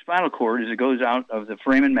spinal cord as it goes out of the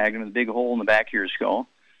foramen magnum, the big hole in the back of your skull.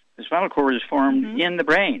 The spinal cord is formed in the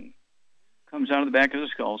brain, comes out of the back of the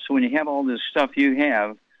skull. So when you have all this stuff you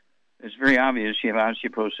have, it's very obvious you have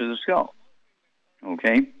osteoporosis of the skull,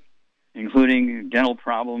 okay, including dental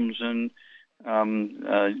problems and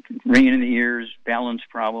ringing in the ears, balance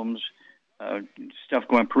problems, stuff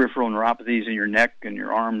going peripheral neuropathies in your neck and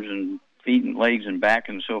your arms and feet and legs and back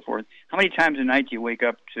and so forth. How many times a night do you wake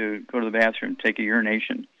up to go to the bathroom, take a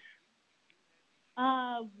urination?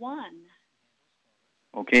 One.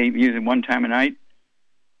 Okay, usually one time a night?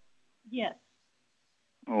 Yes.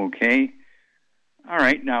 Okay. All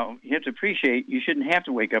right. Now, you have to appreciate you shouldn't have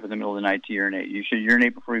to wake up in the middle of the night to urinate. You should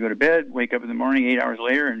urinate before you go to bed, wake up in the morning 8 hours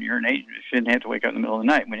later, and urinate. You shouldn't have to wake up in the middle of the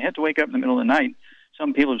night. When you have to wake up in the middle of the night,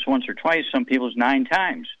 some people it's once or twice, some people it's 9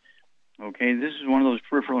 times. Okay, this is one of those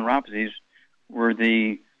peripheral neuropathies where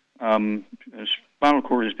the spinal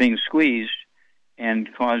cord is being squeezed and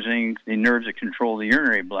causing the nerves that control the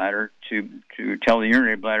urinary bladder to tell the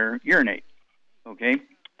urinary bladder urinate. Okay,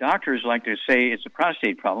 doctors like to say it's a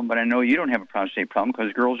prostate problem, but I know you don't have a prostate problem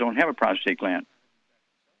because girls don't have a prostate gland.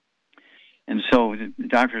 And so the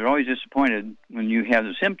doctors are always disappointed when you have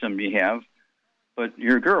the symptom you have, but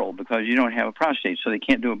you're a girl because you don't have a prostate, so they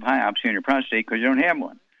can't do a biopsy on your prostate because you don't have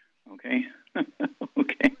one. Okay?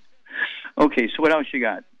 Okay, so what else you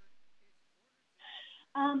got?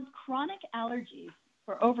 Chronic allergies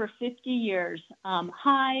for over 50 years.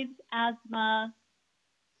 Hives, asthma,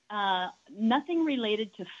 nothing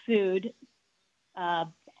related to food.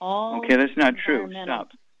 Okay, that's not true. Stop.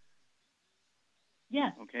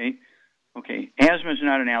 Yes. Okay. Asthma is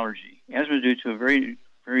not an allergy. Asthma is due to a very,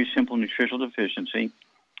 very simple nutritional deficiency.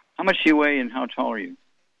 How much do you weigh and how tall are you?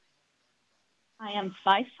 I am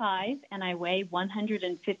 5'5", and I weigh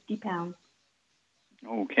 150 pounds.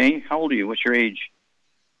 Okay. How old are you? What's your age?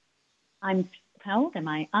 How old am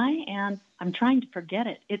I? I'm trying to forget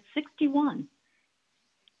it. It's 61.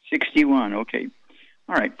 61, okay.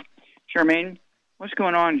 All right. Charmaine, what's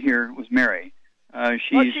going on here with Mary?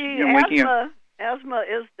 Waking up. Asthma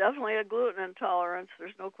is definitely a gluten intolerance.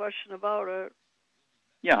 There's no question about it.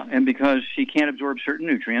 Yeah, and because she can't absorb certain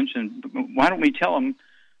nutrients, and why don't we tell them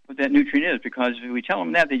what that nutrient is? Because if we tell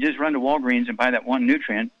them that, they just run to Walgreens and buy that one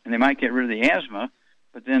nutrient, and they might get rid of the asthma,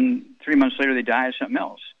 but then 3 months later they die of something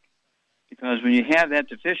else. Because when you have that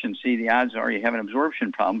deficiency, the odds are you have an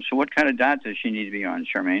absorption problem. So what kind of diet does she need to be on,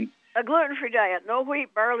 Charmaine? A gluten-free diet. No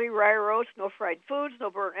wheat, barley, rye, oats, no fried foods, no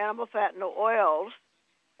burnt animal fat, no oils.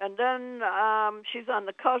 And then she's on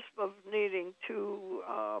the cusp of needing 2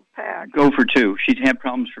 packs. Go for 2. She's had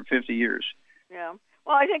problems for 50 years. Yeah.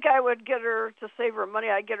 Well, I think I would get her, to save her money,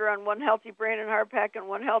 I'd get her on 1 healthy brain and heart pack and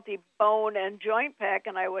 1 healthy bone and joint pack,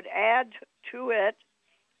 and I would add to it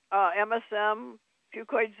MSM,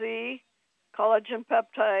 Fucoid Z, collagen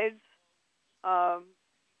peptides,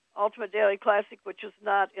 Ultimate Daily Classic, which is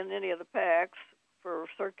not in any of the packs for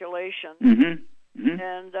circulation.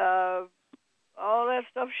 And all that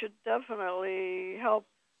stuff should definitely help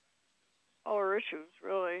all her issues,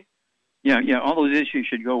 really. Yeah, all those issues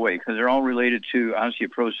should go away because they're all related to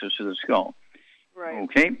osteoporosis of the skull. Right.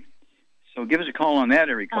 Okay. So give us a call on that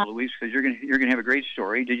every couple of weeks because you're gonna have a great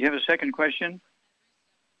story. Did you have a second question?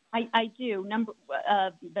 I do.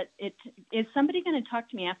 But is somebody going to talk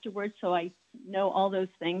to me afterwards so I know all those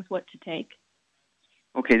things, what to take?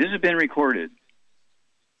 Okay, this has been recorded.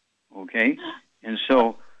 Okay, and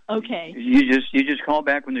so okay, you just call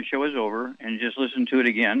back when the show is over and just listen to it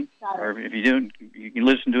again. Or if you don't, you can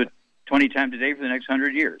listen to it 20 times a day for the next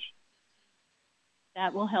 100 years.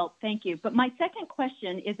 That will help. Thank you. But my second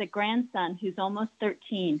question is a grandson who's almost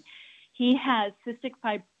 13. He has cystic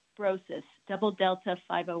fibrosis, double delta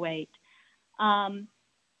 508.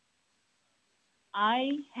 I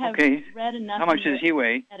have read enough. How much does he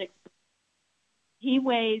weigh? He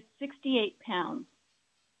weighs 68 pounds.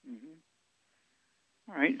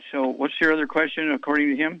 All right. So what's your other question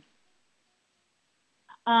according to him?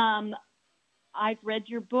 I've read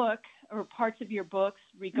your book or parts of your books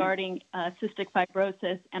regarding cystic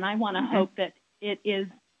fibrosis, and I want to hope that it is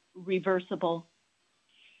reversible.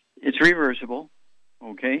 It's reversible.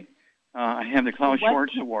 Okay. I have the Klaus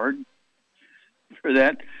Schwartz Award for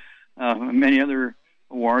that. Many other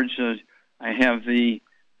awards. I have the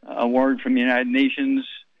award from the United Nations,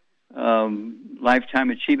 Lifetime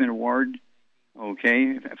Achievement Award,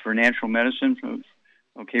 okay, for natural medicine, for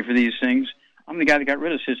these things. I'm the guy that got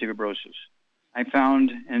rid of cystic fibrosis. I found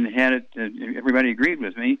and had it, everybody agreed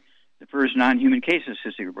with me, the first non-human case of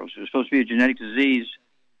cystic fibrosis. It was supposed to be a genetic disease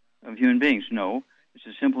of human beings. No, it's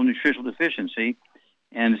a simple nutritional deficiency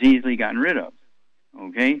and it's easily gotten rid of.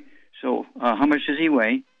 Okay? So how much does he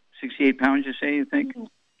weigh? 68 pounds, you say, you think?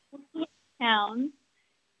 68 pounds,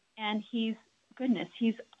 and he's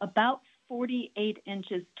about 48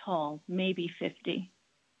 inches tall, maybe 50.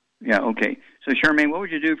 Yeah, okay. So, Charmaine, what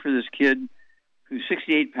would you do for this kid who's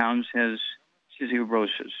 68 pounds, has cystic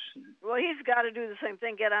fibrosis? Well, he's got to do the same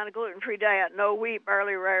thing, get on a gluten-free diet. No wheat,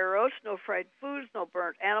 barley, rye, or oats, no fried foods, no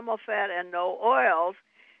burnt animal fat, and no oils.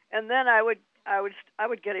 And then I would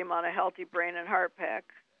get him on a healthy brain and heart pack,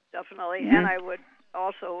 definitely. And I would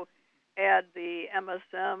also add the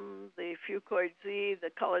MSM, the Fucoid Z, the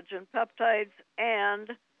collagen peptides, and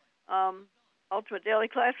Ultimate Daily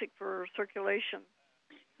Classic for circulation.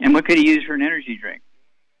 And what could he use for an energy drink?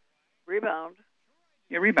 Rebound.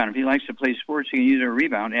 Yeah, Rebound. If he likes to play sports, he can use a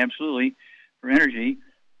Rebound, absolutely, for energy.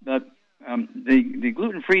 But the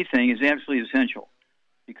gluten-free thing is absolutely essential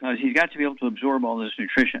because he's got to be able to absorb all this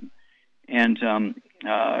nutrition. And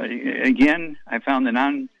again, I found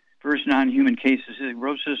the first non-human case of cystic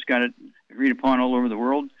fibrosis, got it agreed upon all over the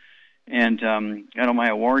world, and got all my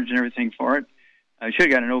awards and everything for it. I should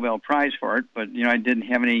have got a Nobel Prize for it, but I didn't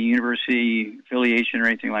have any university affiliation or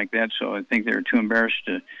anything like that, so I think they were too embarrassed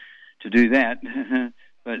to do that.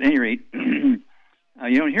 But at any rate, you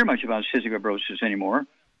don't hear much about cystic fibrosis anymore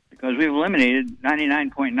because we've eliminated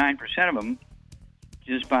 99.9% of them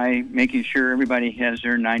just by making sure everybody has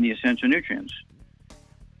their 90 essential nutrients.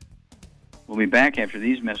 We'll be back after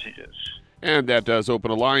these messages. And that does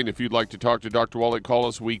open a line. If you'd like to talk to Dr. Wallach, call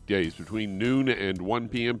us weekdays between noon and 1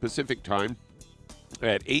 p.m. Pacific time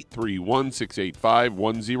at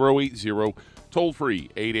 831-685-1080. Toll free,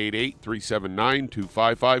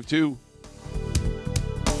 888-379-2552.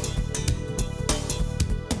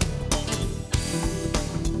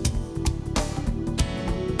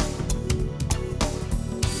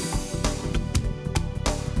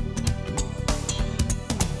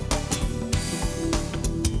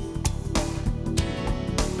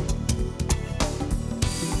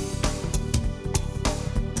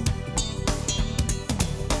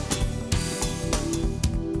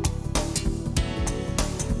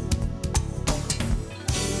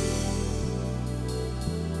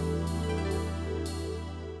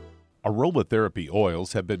 Aromatherapy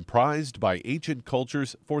oils have been prized by ancient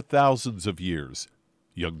cultures for thousands of years.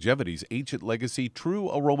 Youngevity's ancient legacy, True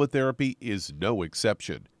Aromatherapy, is no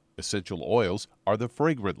exception. Essential oils are the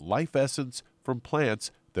fragrant life essence from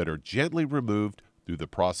plants that are gently removed through the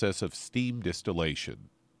process of steam distillation.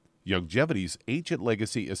 Youngevity's ancient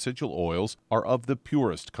legacy essential oils are of the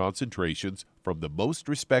purest concentrations from the most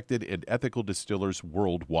respected and ethical distillers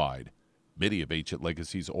worldwide. Many of Ancient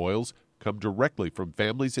Legacy's oils come directly from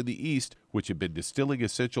families in the East which have been distilling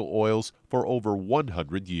essential oils for over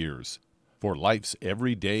 100 years. For life's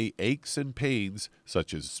everyday aches and pains,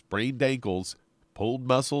 such as sprained ankles, pulled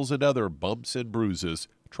muscles, and other bumps and bruises,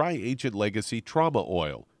 try Ancient Legacy Trauma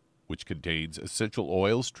Oil. which contains essential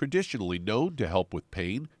oils traditionally known to help with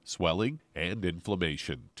pain, swelling, and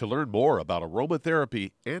inflammation. To learn more about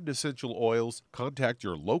aromatherapy and essential oils, contact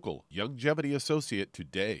your local Youngevity associate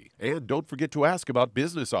today. And don't forget to ask about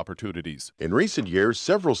business opportunities. In recent years,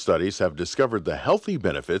 several studies have discovered the healthy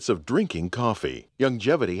benefits of drinking coffee.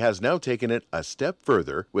 Youngevity has now taken it a step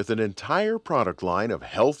further with an entire product line of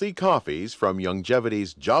healthy coffees from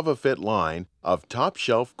Youngevity's JavaFit line of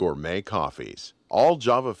top-shelf gourmet coffees. All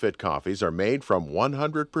JavaFit coffees are made from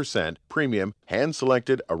 100% premium,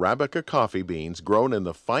 hand-selected Arabica coffee beans grown in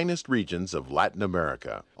the finest regions of Latin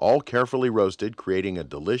America, all carefully roasted, creating a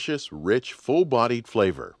delicious, rich, full-bodied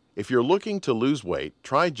flavor. If you're looking to lose weight,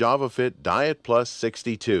 try JavaFit Diet Plus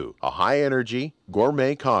 62, a high-energy,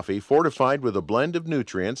 gourmet coffee fortified with a blend of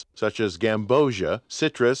nutrients such as gambosia,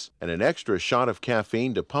 citrus, and an extra shot of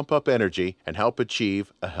caffeine to pump up energy and help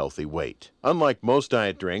achieve a healthy weight. Unlike most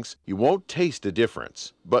diet drinks, you won't taste a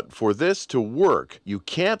difference. But for this to work, you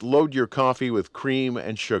can't load your coffee with cream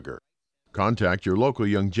and sugar. Contact your local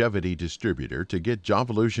Youngevity distributor to get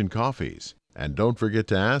Jovolution coffees. And don't forget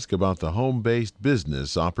to ask about the home-based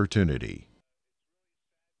business opportunity.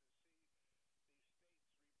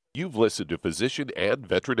 You've listened to physician and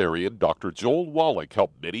veterinarian Dr. Joel Wallach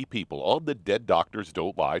help many people on the Dead Doctors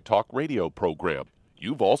Don't Lie talk radio program.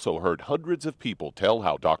 You've also heard hundreds of people tell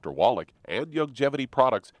how Dr. Wallach and Youngevity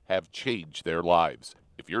products have changed their lives.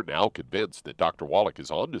 If you're now convinced that Dr. Wallach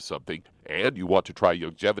is onto something and you want to try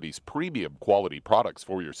Youngevity's premium quality products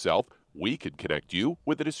for yourself, we can connect you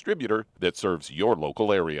with a distributor that serves your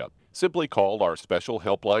local area. Simply call our special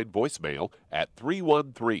helpline voicemail at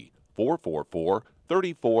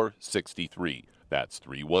 313-444-3463. That's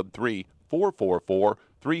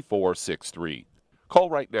 313-444-3463. Call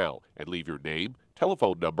right now and leave your name,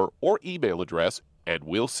 telephone number, or email address, and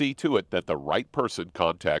we'll see to it that the right person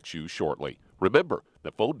contacts you shortly. Remember,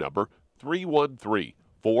 the phone number,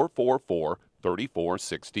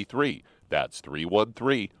 313-444-3463. That's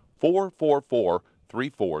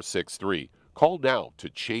 313-444-3463. Call now to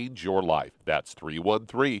change your life. That's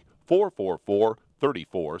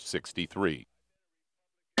 313-444-3463.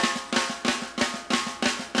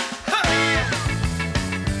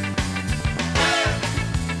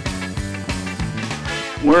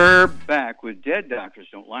 We're back with Dead Doctors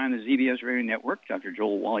Don't Lie on the ZBS Radio Network. Dr.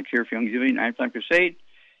 Joel Wallach here for Youngevity, Ninth Life Crusade.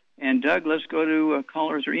 And Doug, let's go to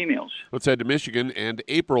callers or emails. Let's head to Michigan. And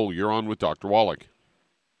April, you're on with Dr. Wallach.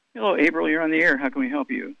 Hello, April. You're on the air. How can we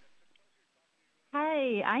help you?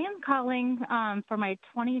 Hi, I am calling for my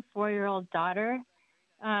 24-year-old daughter.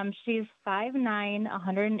 She's 5'9",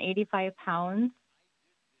 185 pounds.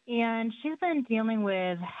 And she's been dealing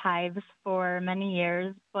with hives for many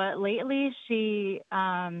years, but lately she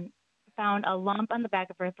found a lump on the back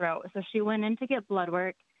of her throat. So she went in to get blood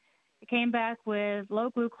work. It came back with low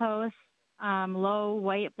glucose, low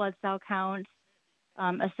white blood cell count,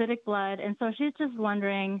 acidic blood. And so she's just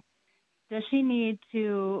wondering, does she need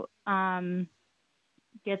to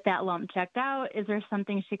get that lump checked out? Is there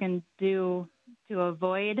something she can do to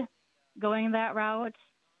avoid going that route?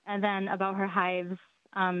 And then about her hives,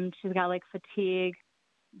 she's got like fatigue,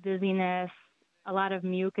 dizziness, a lot of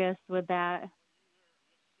mucus with that.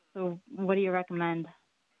 So what do you recommend?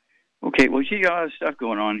 Okay, well, she got a lot of stuff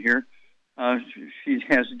going on here. She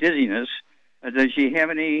has dizziness. Does she have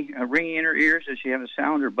any ringing in her ears? Does she have a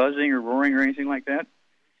sound or buzzing or roaring or anything like that?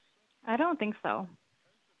 I don't think so.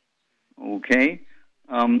 Okay.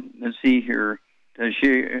 Let's see here. Does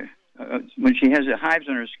she, when she has the hives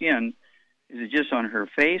on her skin, is it just on her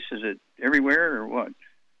face? Is it everywhere or what?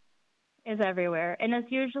 It's everywhere. And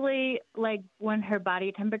it's usually like when her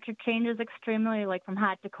body temperature changes extremely, like from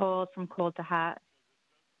hot to cold, from cold to hot.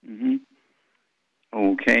 Mm-hmm.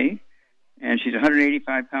 Okay. And she's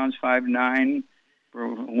 185 pounds, 5'9". For a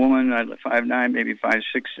woman, 5'9", maybe 5'6",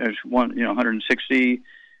 160,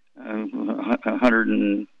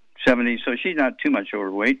 170. So she's not too much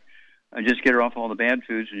overweight. Just get her off all the bad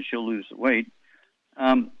foods and she'll lose the weight.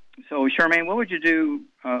 So, Charmaine, what would you do,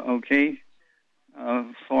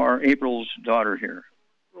 for April's daughter here?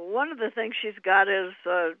 Well, one of the things she's got is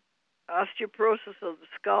osteoporosis of the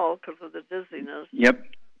skull because of the dizziness. Yep.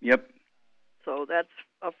 So that's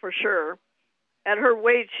for sure. At her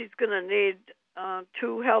weight, she's going to need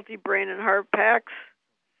 2 healthy brain and heart packs.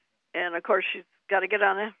 And, of course, she's got to get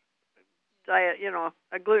on a diet,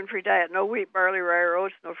 a gluten-free diet. No wheat, barley, rye, or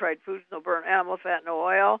oats, no fried foods, no burnt animal fat, no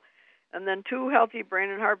oil. And then 2 healthy brain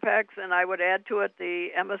and heart packs, and I would add to it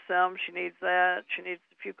the MSM. She needs that. She needs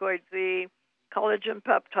the Fucoid Z, collagen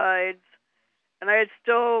peptides. And I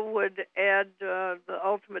still would add the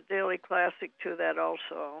Ultimate Daily Classic to that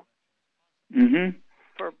also. Mm-hmm.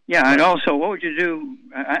 Yeah, and also, what would you do?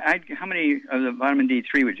 How many of the vitamin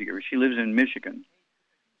D3 would you give her? She lives in Michigan.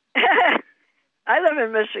 I live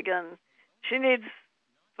in Michigan. She needs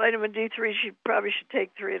vitamin D3. She probably should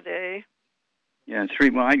take 3 a day. Yeah, 3.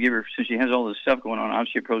 Well, I'd give her, since she has all this stuff going on,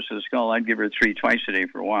 osteoporosis of the skull, I'd give her 3 twice a day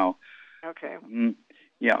for a while. Okay.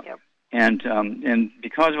 Yeah. Yep. And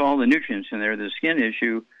because of all the nutrients in there, the skin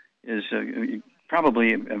issue is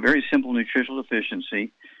probably a very simple nutritional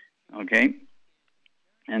deficiency, okay?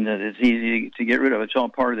 And that it's easy to get rid of. It's all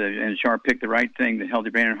part of and Sharp picked the right thing. The Healthy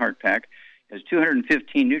Brain and Heart Pack has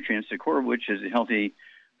 215 nutrients, the core of which is the Healthy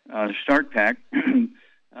Start Pack,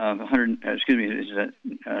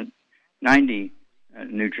 90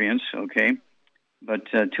 nutrients, okay? But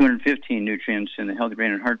 215 nutrients in the Healthy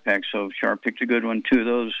Brain and Heart Pack. So Sharp picked a good one. 2 of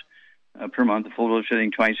those per month, the full dose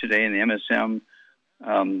everything twice a day, and the MSM,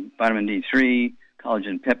 vitamin D3,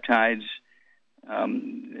 collagen peptides.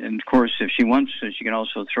 And of course, if she wants, she can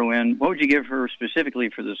also throw in. What would you give her specifically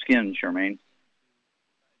for the skin, Charmaine?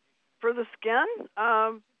 For the skin,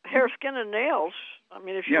 hair, skin, and nails. I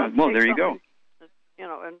mean, if she wants well, to there you go.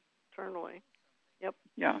 Internally. Yep.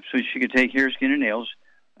 Yeah, so she could take hair, skin, and nails.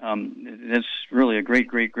 That's really a great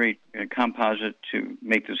composite to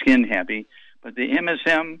make the skin happy. But the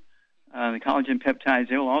MSM, the collagen peptides,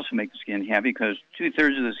 they will also make the skin happy because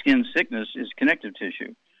 2/3 of the skin thickness is connective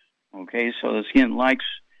tissue. Okay, so the skin likes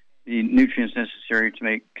the nutrients necessary to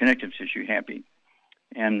make connective tissue happy.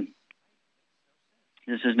 And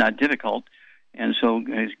this is not difficult. And so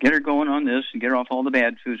get her going on this and get her off all the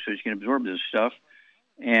bad foods so she can absorb this stuff.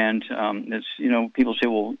 And it's, people say,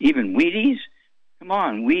 well, even Wheaties? Come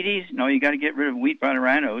on, Wheaties? No, you got to get rid of wheat, bran, and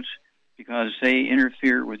rye oats because they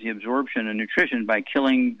interfere with the absorption of nutrition by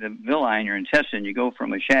killing the villi in your intestine. You go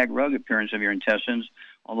from a shag rug appearance of your intestines,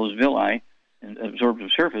 all those villi, and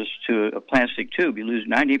absorptive surface, to a plastic tube. You lose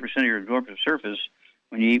 98% of your absorptive surface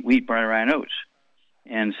when you eat wheat, bran, and rye oats.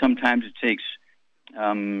 And sometimes it takes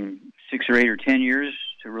 6 or 8 or 10 years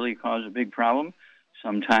to really cause a big problem.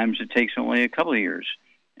 Sometimes it takes only a couple of years.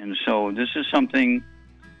 And so this is something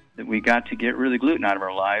that we got to get rid of the gluten out of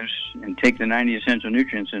our lives and take the 90 essential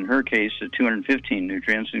nutrients, in her case, the 215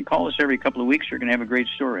 nutrients, and call us every couple of weeks. You're going to have a great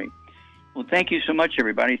story. Well, thank you so much,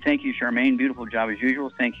 everybody. Thank you, Charmaine. Beautiful job as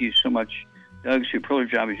usual. Thank you so much, Doug.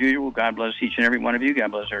 Superlative job as usual. God bless each and every one of you.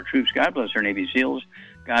 God bless our troops. God bless our Navy SEALs.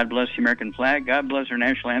 God bless the American flag. God bless our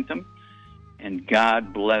national anthem. And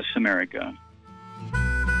God bless America.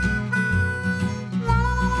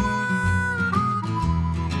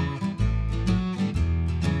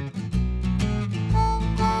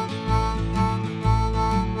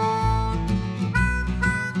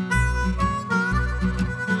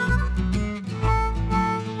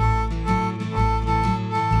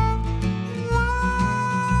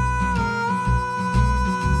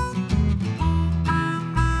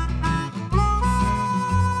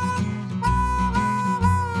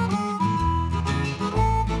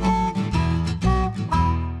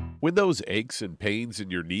 When those aches and pains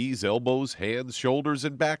in your knees, elbows, hands, shoulders,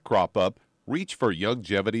 and back crop up, reach for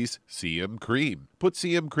Youngevity's CM Cream. Put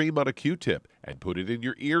CM Cream on a Q-tip and put it in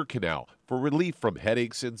your ear canal for relief from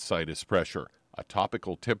headaches and sinus pressure. A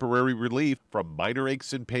topical temporary relief from minor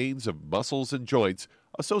aches and pains of muscles and joints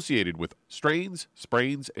associated with strains,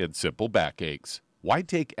 sprains, and simple backaches. Why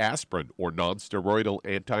take aspirin or non-steroidal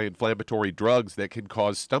anti-inflammatory drugs that can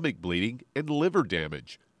cause stomach bleeding and liver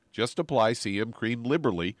damage? Just apply CM Cream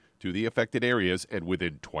liberally to the affected areas, and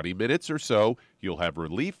within 20 minutes or so, you'll have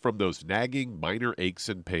relief from those nagging minor aches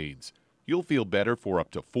and pains. You'll feel better for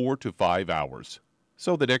up to 4 to 5 hours.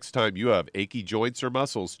 So the next time you have achy joints or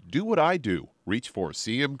muscles, do what I do. Reach for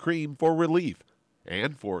CM Cream for relief.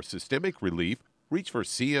 And for systemic relief, reach for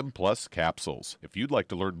CM Plus capsules. If you'd like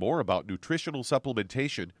to learn more about nutritional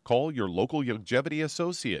supplementation, call your local Youngevity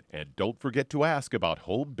associate. And don't forget to ask about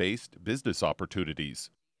home-based business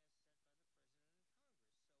opportunities.